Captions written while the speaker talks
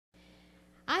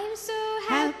I'm so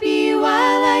happy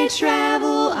while I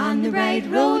travel on the bright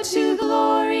road to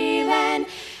glory land.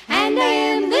 And I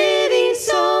am living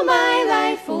so my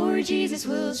life for Jesus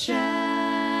will shine.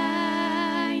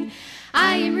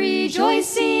 I am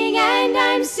rejoicing and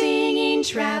I'm singing,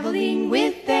 traveling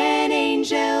with an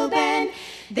angel band.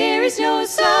 There is no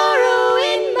sorrow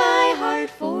in my heart,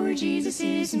 for Jesus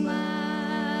is mine.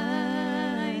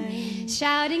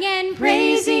 Shouting and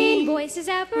praising, voices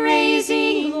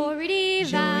upraising, glory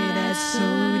divine. Joy that's so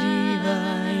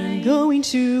divine. Going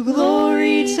to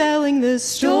glory, telling the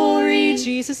story,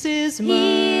 Jesus is mine.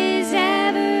 He is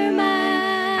ever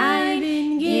mine. I've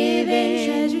been given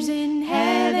treasures in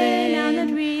heaven, I'll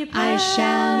not repine. I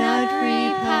shall not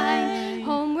repine.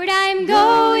 Homeward I'm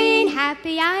going,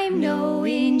 happy I'm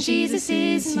knowing Jesus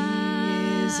is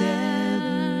mine. He is ever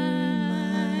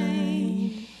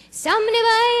mine. Someday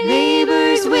my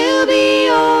labors will be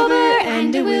over,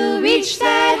 and I will reach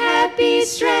that happy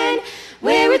strand,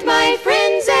 where with my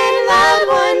friends and loved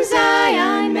ones I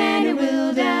on manna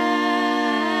will dine.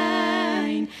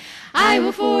 I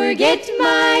will forget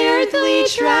my earthly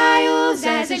trials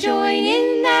as I join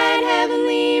in that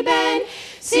heavenly band,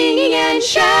 singing and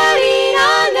shouting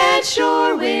on that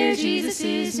shore where Jesus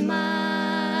is mine.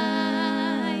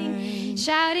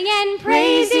 Shouting and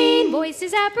praising,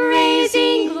 voices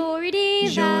upraising, glory divine.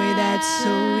 Joy that's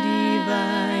so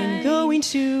divine. Going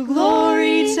to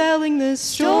glory, telling the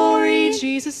story,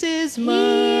 Jesus is mine.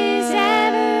 He is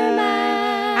ever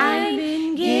mine. I've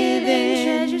been given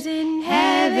treasures in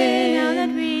heaven, I'll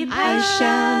not repine. I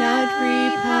shall not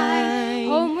repine.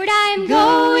 Homeward I'm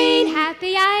going,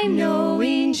 happy I'm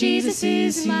knowing Jesus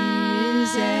is mine. He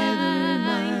is ever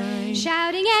mine.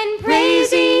 Shouting and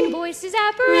praising, voices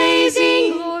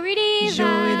upraising, glory divine.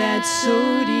 Joy that's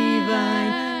so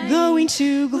divine. Going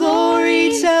to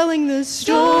glory, telling the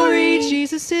story,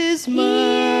 Jesus is mine.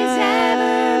 He is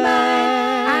ever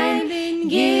mine. I've been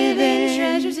given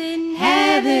treasures in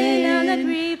heaven, I'll not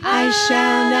repine. I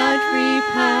shall not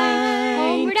repine.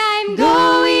 Homeward I'm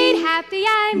going, happy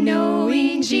I'm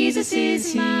knowing Jesus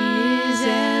is He mine. is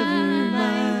ever